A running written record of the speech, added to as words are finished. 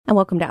And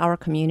welcome to our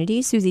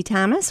community. Susie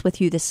Thomas with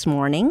you this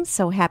morning.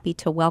 So happy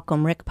to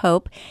welcome Rick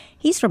Pope.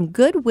 He's from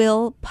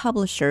Goodwill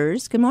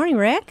Publishers. Good morning,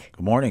 Rick.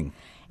 Good morning.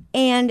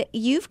 And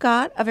you've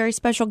got a very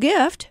special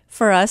gift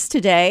for us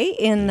today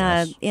in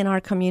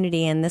our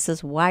community, and this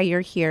is why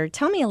you're here.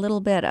 Tell me a little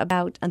bit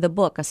about the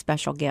book, A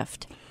Special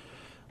Gift.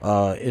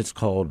 It's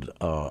called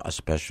A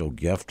Special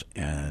Gift,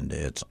 and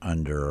it's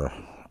under,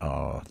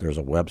 there's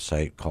a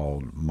website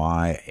called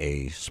My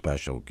A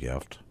Special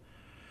Gift.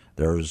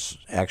 There's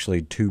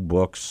actually two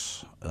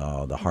books.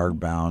 The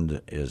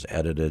hardbound is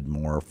edited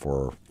more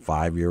for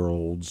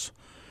 5-year-olds,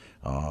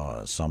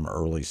 some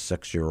early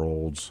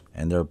 6-year-olds,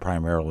 and they're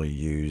primarily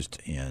used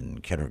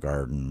in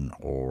kindergarten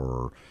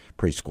or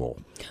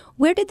preschool.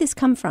 Where did this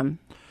come from?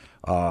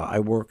 I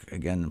work,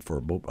 again,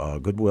 for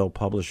Goodwill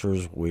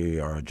Publishers. We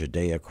are a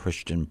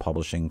Judeo-Christian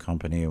publishing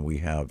company, and we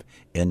have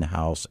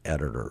in-house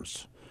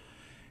editors.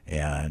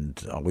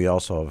 And we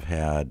also have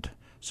had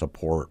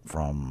support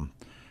from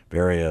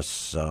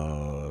various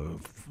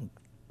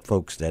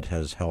folks that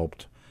has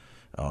helped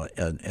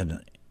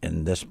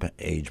in this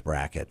age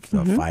bracket,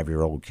 the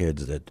 5-year-old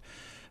kids that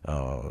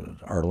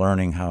are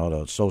learning how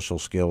to social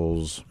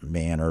skills,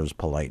 manners,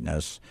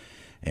 politeness,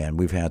 and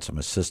we've had some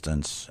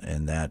assistance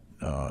in that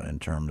in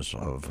terms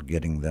of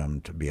getting them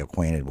to be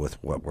acquainted with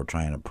what we're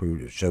trying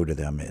to show to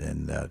them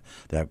in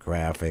that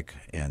graphic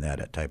and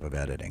that type of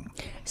editing.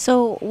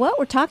 So what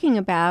we're talking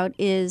about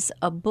is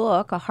a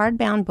book, a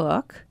hardbound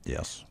book.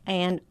 Yes.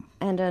 And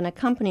an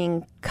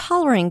accompanying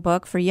coloring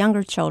book for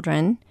younger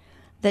children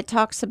that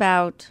talks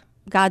about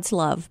God's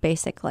love,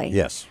 basically.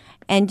 Yes.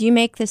 And you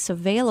make this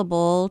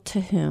available to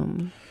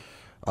whom?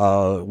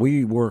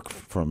 We work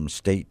from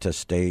state to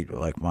state.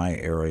 Like my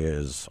area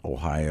is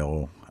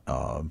Ohio,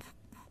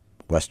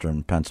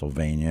 Western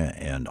Pennsylvania,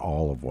 and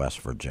all of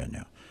West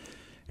Virginia.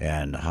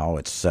 And how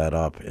it's set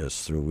up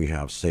is through, we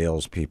have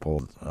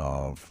salespeople,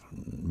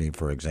 me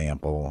for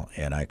example,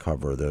 and I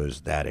cover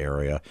that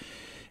area.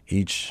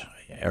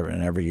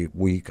 Every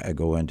week I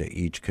go into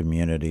each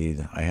community.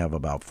 I have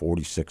about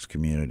 46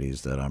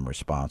 communities that I'm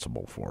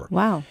responsible for.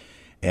 Wow.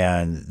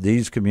 And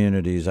these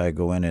communities, I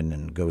go in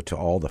and go to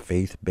all the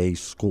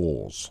faith-based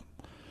schools.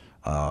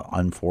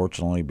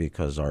 Unfortunately,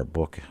 because our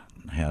book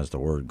has the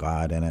word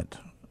God in it,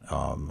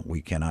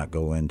 we cannot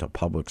go into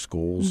public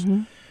schools,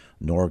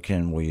 nor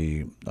can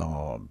we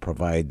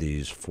provide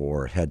these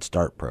for Head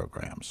Start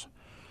programs.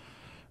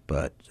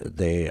 But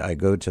I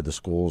go to the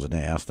schools and I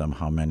ask them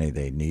how many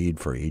they need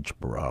for each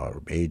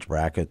age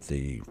bracket.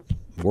 The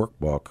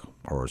workbook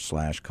or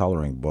 /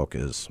 coloring book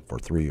is for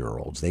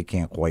 3-year-olds. They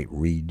can't quite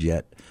read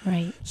yet.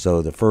 Right.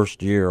 So the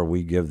first year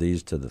we give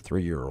these to the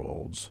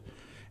 3-year-olds,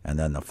 and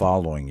then the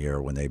following year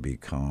when they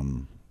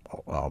become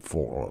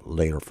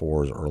later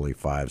 4s, early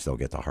 5s, they'll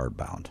get the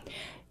hardbound.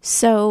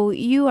 So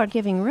you are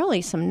giving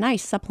really some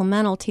nice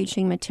supplemental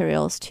teaching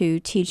materials to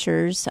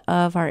teachers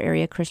of our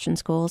area Christian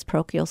schools,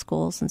 parochial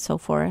schools, and so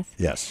forth.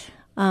 Yes.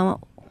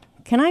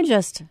 Can I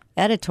just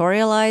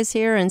editorialize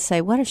here and say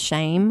what a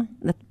shame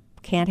that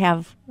can't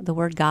have the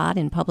word God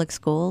in public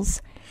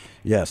schools?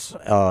 Yes.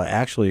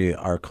 Actually,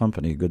 our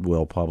company,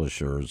 Goodwill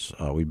Publishers,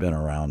 we've been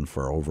around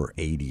for over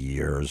 80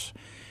 years.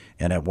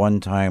 And at one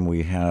time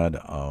we had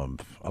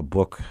a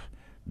book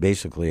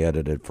basically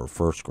edited for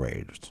first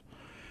graders.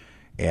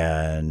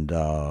 And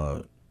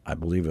I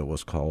believe it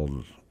was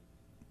called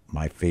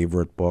My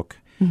Favorite Book.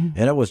 And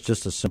it was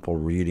just a simple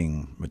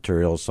reading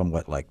material,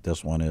 somewhat like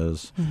this one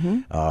is,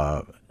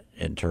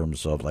 in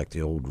terms of like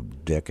the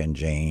old Dick and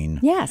Jane.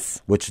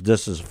 Yes. Which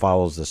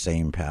follows the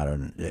same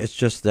pattern. It's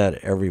just that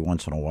every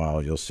once in a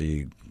while you'll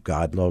see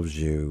God loves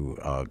you,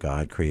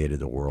 God created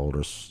the world,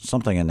 or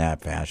something in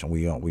that fashion.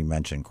 We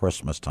mentioned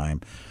Christmas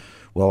time.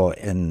 Well,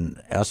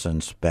 in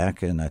essence,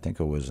 back in, I think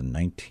it was in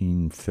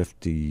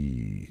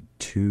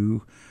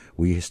 1952,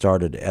 we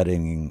started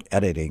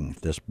editing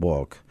this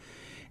book,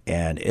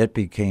 and it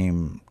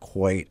became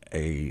quite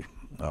a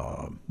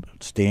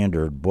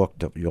standard book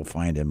that you'll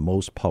find in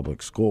most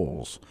public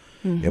schools.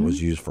 It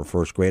was used for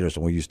first graders,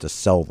 and we used to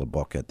sell the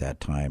book at that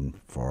time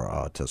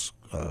for to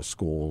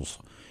schools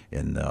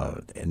in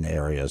the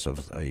areas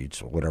of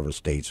whatever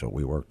states that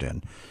we worked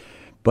in.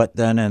 But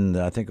then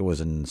I think it was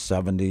in the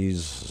 70s,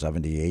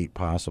 78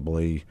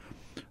 possibly,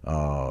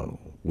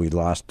 we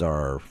lost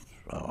our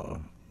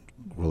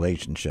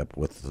relationship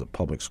with the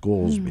public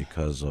schools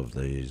because of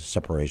the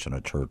separation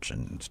of church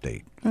and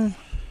state.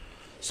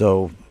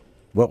 So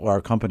what our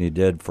company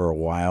did for a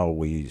while,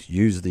 we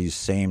used these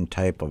same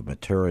type of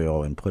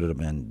material and put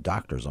them in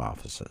doctor's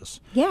offices.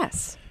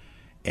 Yes.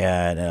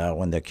 And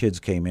when the kids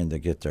came in to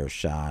get their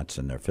shots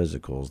and their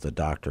physicals, the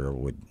doctor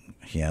would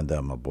hand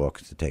them a book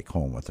to take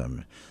home with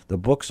them. The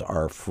books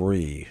are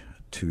free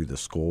to the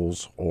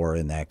schools, or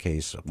in that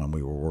case, when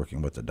we were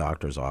working with the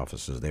doctor's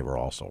offices, they were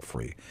also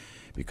free.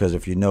 Because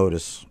if you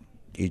notice,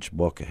 each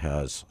book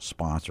has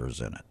sponsors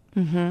in it.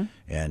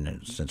 And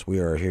since we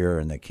are here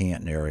in the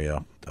Canton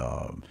area,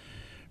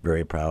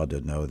 very proud to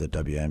know that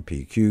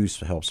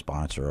WNPQ helps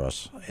sponsor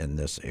us in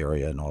this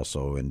area and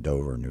also in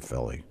Dover, New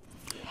Philly.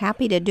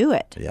 happy to do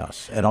it.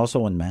 Yes, and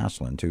also in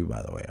Maslin, too,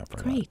 by the way. I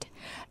forgot. Great.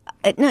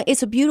 No,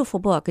 it's a beautiful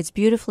book. It's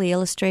beautifully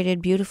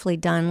illustrated, beautifully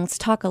done. Let's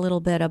talk a little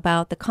bit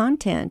about the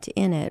content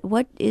in it.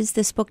 What is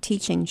this book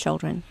teaching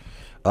children?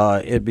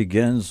 It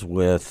begins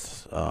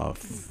with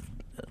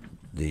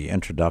the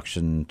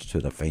introduction to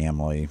the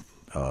family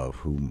of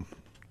whom,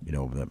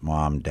 the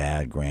mom,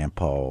 dad,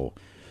 grandpa,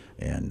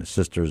 and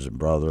sisters and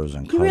brothers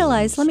and cousins. You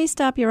realize, let me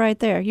stop you right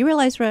there. You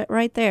realize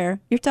right there,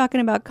 you're talking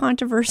about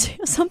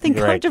something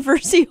right.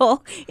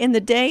 controversial in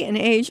the day and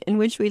age in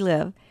which we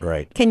live.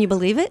 Right. Can you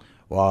believe it?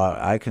 Well,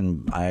 I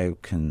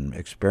can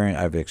experience.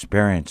 I've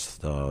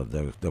experienced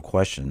the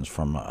questions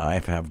from. I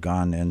have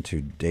gone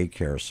into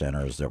daycare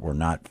centers that were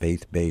not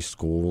faith-based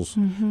schools,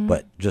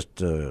 but just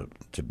to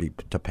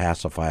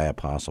pacify a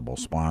possible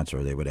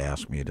sponsor, they would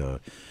ask me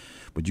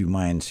would you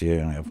mind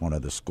seeing if one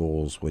of the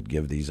schools would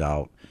give these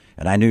out?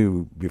 And I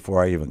knew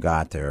before I even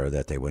got there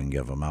that they wouldn't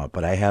give them out.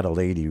 But I had a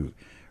lady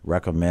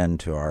recommend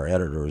to our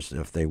editors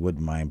if they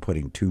wouldn't mind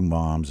putting 2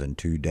 moms and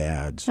 2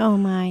 dads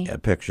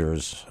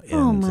pictures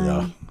into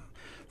the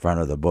front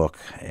of the book,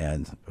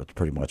 and that's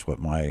pretty much what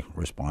my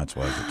response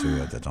was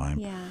too at the time.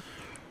 Yeah.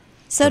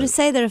 So to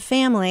say that a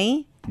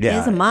family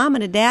is a mom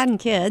and a dad and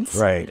kids.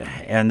 Right.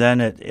 And then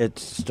it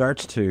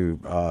starts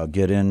to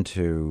get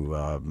into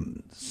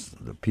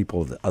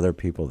the other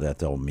people that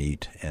they'll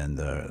meet, and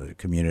the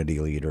community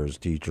leaders,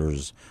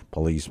 teachers,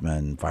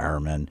 policemen,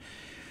 firemen.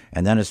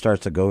 And then it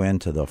starts to go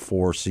into the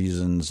 4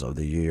 seasons of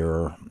the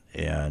year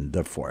and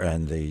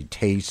the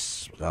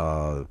tastes,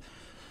 the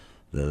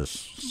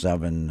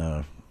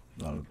 7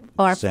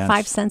 or sense.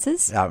 5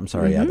 senses? I'm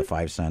sorry, the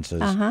 5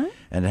 senses.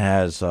 And it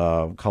has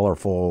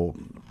colorful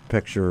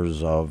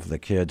pictures of the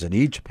kids, and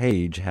each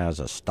page has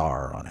a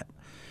star on it.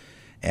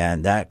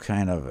 And that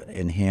kind of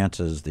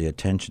enhances the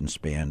attention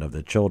span of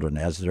the children.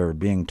 As they're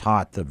being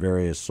taught the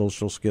various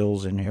social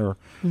skills in here,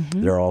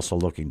 they're also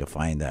looking to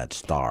find that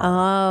star.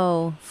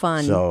 Oh,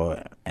 fun.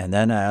 So, and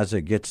then as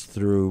it gets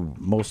through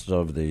most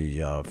of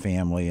the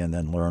family and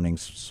then learning,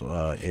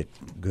 it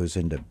goes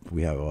into,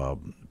 we have a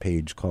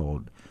page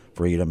called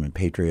Freedom and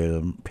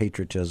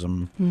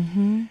Patriotism,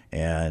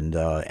 and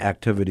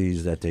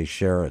activities that they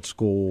share at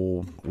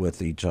school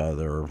with each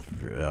other,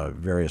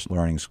 various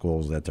learning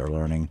skills that they're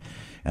learning.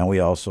 And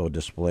we also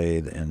display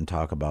and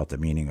talk about the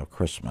meaning of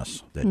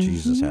Christmas, that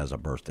Jesus has a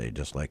birthday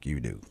just like you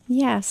do.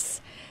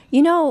 Yes.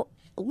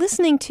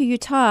 Listening to you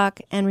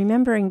talk and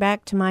remembering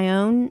back to my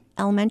own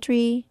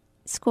elementary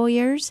school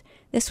years,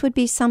 this would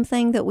be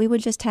something that we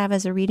would just have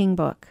as a reading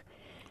book.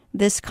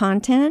 This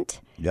content,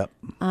 Yep.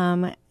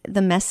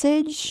 The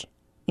message,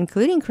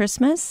 including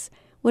Christmas,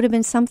 would have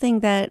been something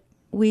that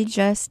we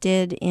just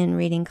did in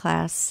reading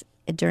class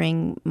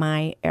during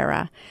my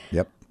era.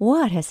 Yep.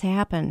 What has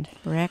happened,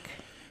 Rick?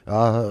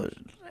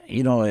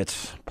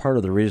 It's part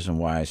of the reason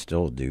why I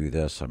still do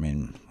this. I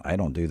mean, I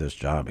don't do this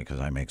job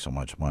because I make so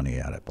much money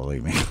at it,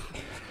 believe me.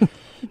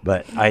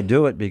 But I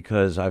do it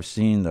because I've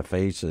seen the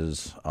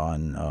faces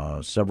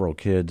on several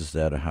kids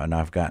and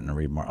I've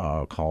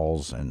gotten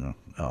calls and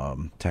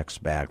texts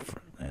back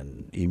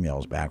and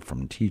emails back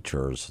from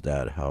teachers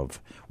that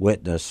have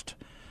witnessed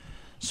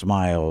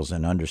smiles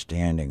and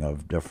understanding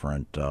of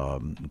different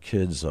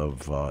kids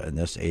in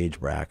this age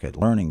bracket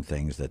learning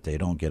things that they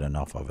don't get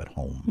enough of at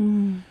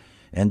home.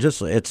 And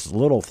just it's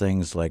little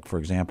things like, for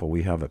example,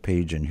 we have a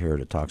page in here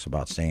that talks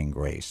about saying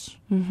grace.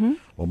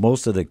 Well,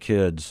 most of the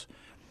kids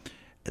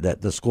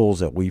that the schools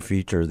that we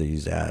feature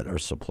these at or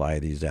supply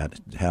these at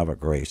have a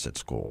grace at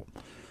school.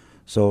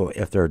 So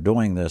if they're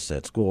doing this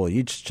at school,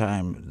 each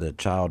time the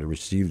child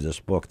receives this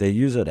book, they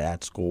use it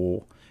at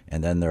school,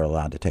 and then they're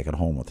allowed to take it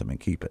home with them and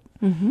keep it.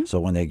 So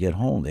when they get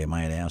home, they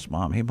might ask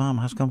Mom, "Hey, Mom,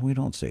 how come we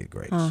don't say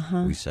grace?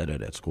 We said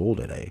it at school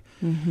today."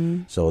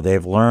 So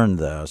they've learned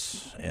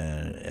this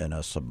in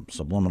a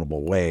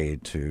subliminal way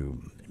to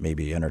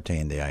maybe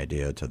entertain the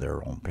idea to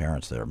their own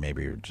parents that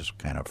maybe just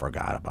kind of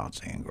forgot about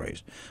saying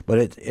grace.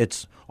 But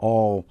it's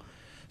all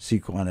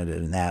sequenced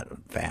in that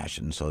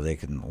fashion so they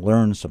can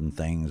learn some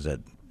things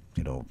that,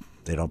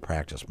 they don't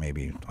practice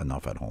maybe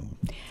enough at home.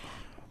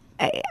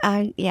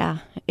 Yeah,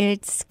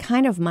 it's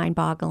kind of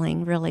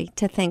mind-boggling, really,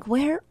 to think,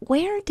 where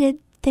did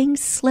things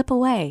slip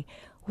away?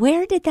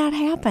 Where did that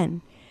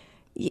happen?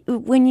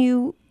 When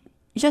you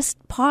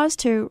just pause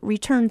to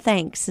return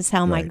thanks is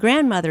how my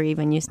grandmother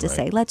even used to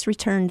say, let's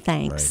return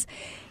thanks.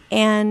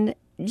 And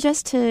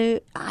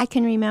I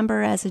can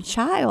remember as a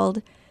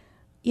child,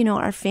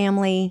 our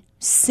family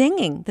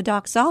singing the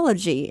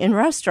doxology in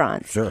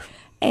restaurants. Sure.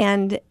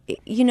 And,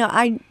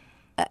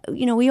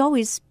 we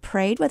always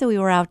prayed, whether we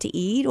were out to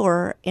eat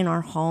or in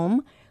our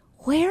home.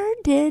 Where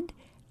did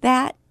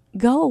that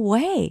go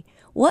away?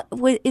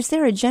 Is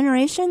there a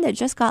generation that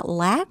just got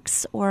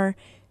lax? Or,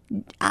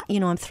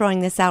 I'm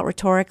throwing this out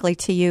rhetorically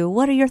to you.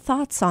 What are your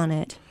thoughts on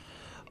it?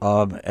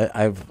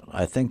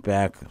 I think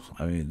back,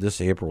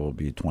 this April will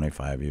be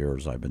 25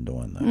 years I've been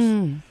doing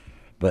this.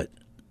 But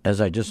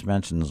as I just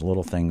mentioned, there's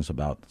little things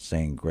about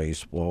saying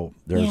grace. Well,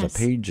 there's a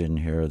page in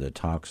here that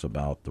talks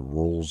about the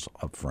rules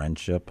of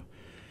friendship.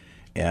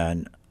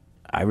 And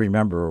I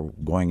remember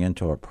going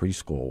into a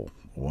preschool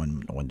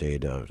one day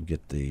to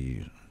get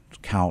the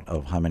count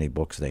of how many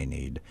books they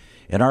need.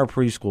 And our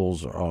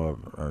preschools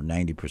are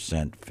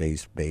 90%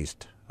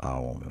 faith-based,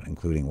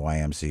 including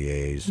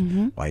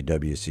YMCAs,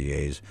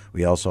 YWCAs.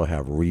 We also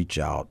have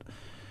reach-out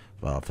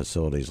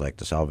facilities like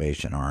the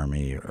Salvation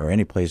Army or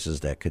any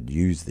places that could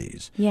use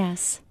these.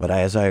 Yes. But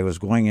as I was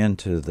going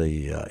into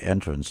the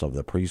entrance of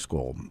the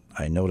preschool,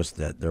 I noticed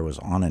that there was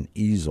on an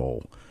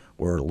easel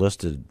were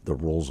listed the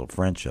rules of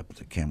friendship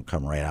that can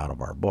come right out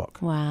of our book.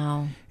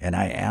 Wow. And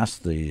I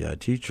asked the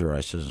teacher,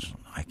 I says,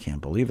 I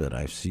can't believe it.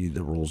 I see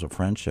the rules of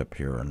friendship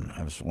here, and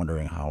I was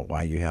wondering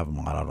why you have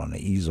them out on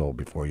the easel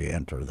before you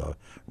enter the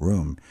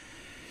room.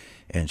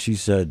 And she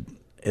said,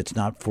 it's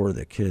not for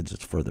the kids,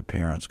 it's for the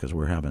parents, because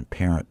we're having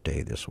Parent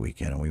Day this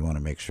weekend, and we want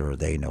to make sure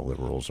they know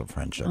the rules of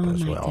friendship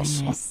as well.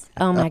 Goodness.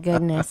 Oh, my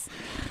goodness.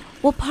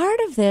 Well, part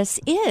of this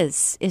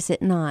is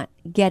it not,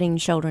 getting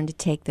children to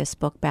take this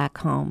book back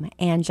home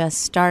and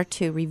just start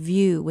to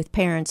review with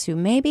parents who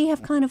maybe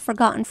have kind of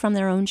forgotten from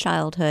their own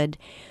childhood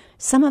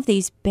some of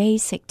these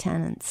basic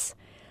tenets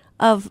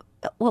of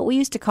what we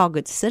used to call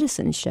good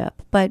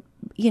citizenship, but,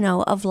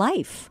 of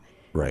life.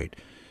 Right.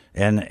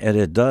 And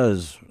it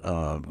does,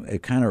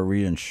 it kind of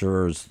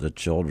reinsures the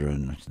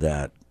children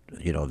that,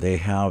 they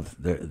have,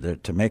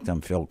 to make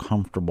them feel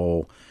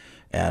comfortable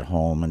at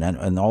home.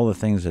 And all the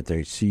things that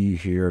they see,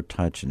 hear,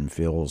 touch, and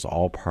feel is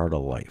all part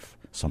of life,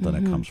 something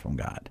that comes from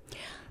God.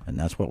 And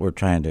that's what we're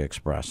trying to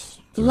express.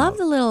 Love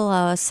the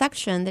little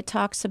section that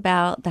talks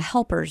about the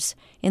helpers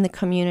in the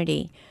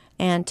community,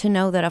 and to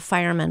know that a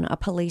fireman, a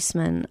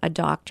policeman, a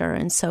doctor,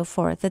 and so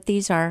forth, that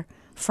these are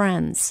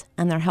friends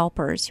and they're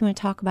helpers. You want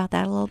to talk about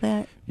that a little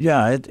bit?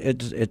 Yeah,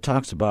 it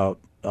talks about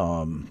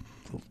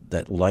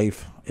that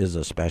life is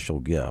a special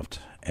gift,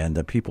 and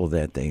the people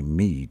that they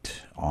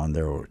meet on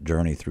their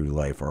journey through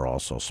life are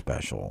also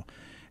special,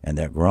 and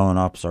that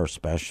grown-ups are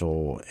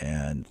special,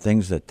 and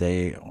things that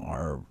they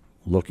are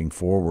looking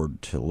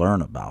forward to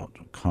learn about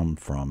come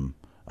from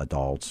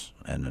adults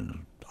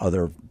and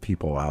other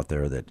people out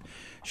there that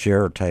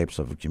share types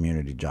of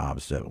community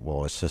jobs that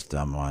will assist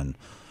them on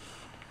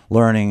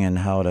learning and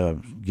how to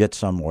get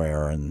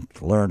somewhere and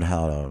learn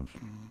how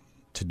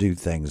to do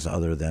things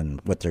other than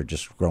what they're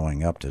just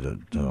growing up to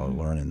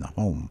learn in the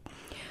home.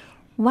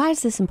 Why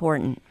is this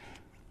important?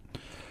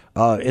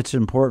 It's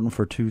important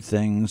for two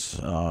things.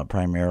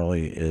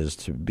 Primarily is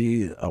to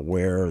be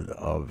aware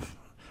of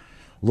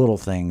little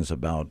things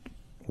about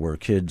where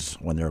kids,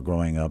 when they're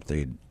growing up,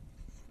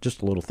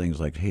 just little things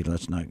like, hey,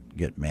 let's not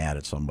get mad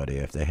at somebody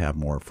if they have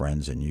more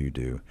friends than you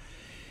do.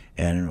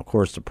 And, of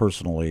course,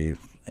 personally,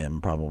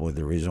 and probably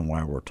the reason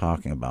why we're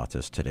talking about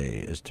this today,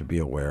 is to be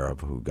aware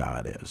of who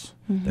God is.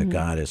 That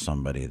God is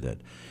somebody that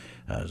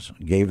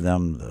gave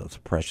them the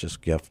precious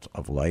gift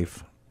of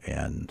life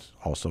and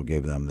also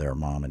gave them their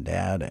mom and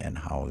dad and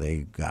how they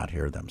got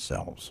here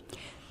themselves.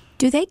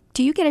 Do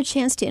you get a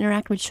chance to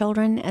interact with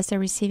children as they're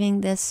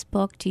receiving this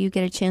book? Do you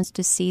get a chance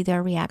to see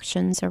their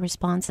reactions or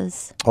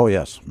responses? Oh,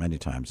 yes, many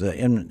times,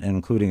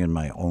 including in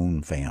my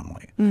own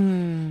family.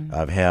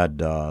 I've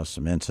had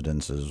some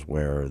incidences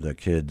where the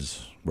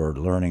kids were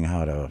learning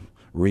how to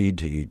read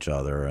to each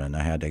other, and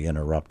I had to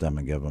interrupt them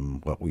and give them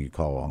what we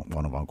call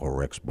one of Uncle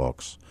Rick's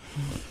books.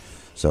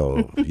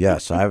 So,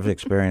 yes, I've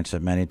experienced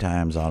it many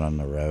times out on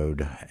the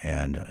road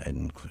and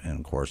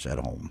of course, at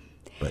home.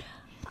 But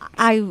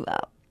I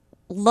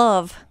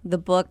love the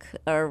book,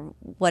 or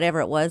whatever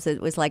it was.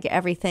 It was like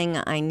everything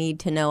I need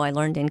to know I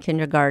learned in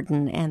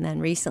kindergarten, and then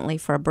recently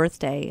for a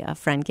birthday, a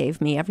friend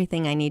gave me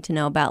Everything I Need to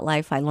Know About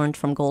Life I Learned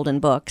from Golden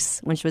Books,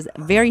 which was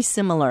very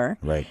similar.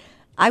 Right.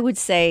 I would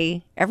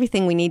say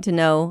everything we need to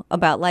know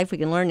about life we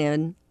can learn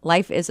in.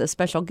 Life is a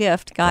special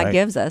gift God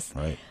gives us.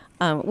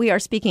 Right. We are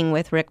speaking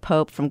with Rick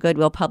Pope from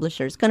Goodwill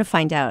Publishers. Going to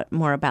find out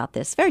more about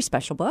this very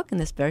special book and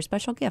this very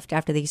special gift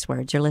after these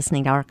words. You're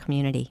listening to Our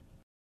Community.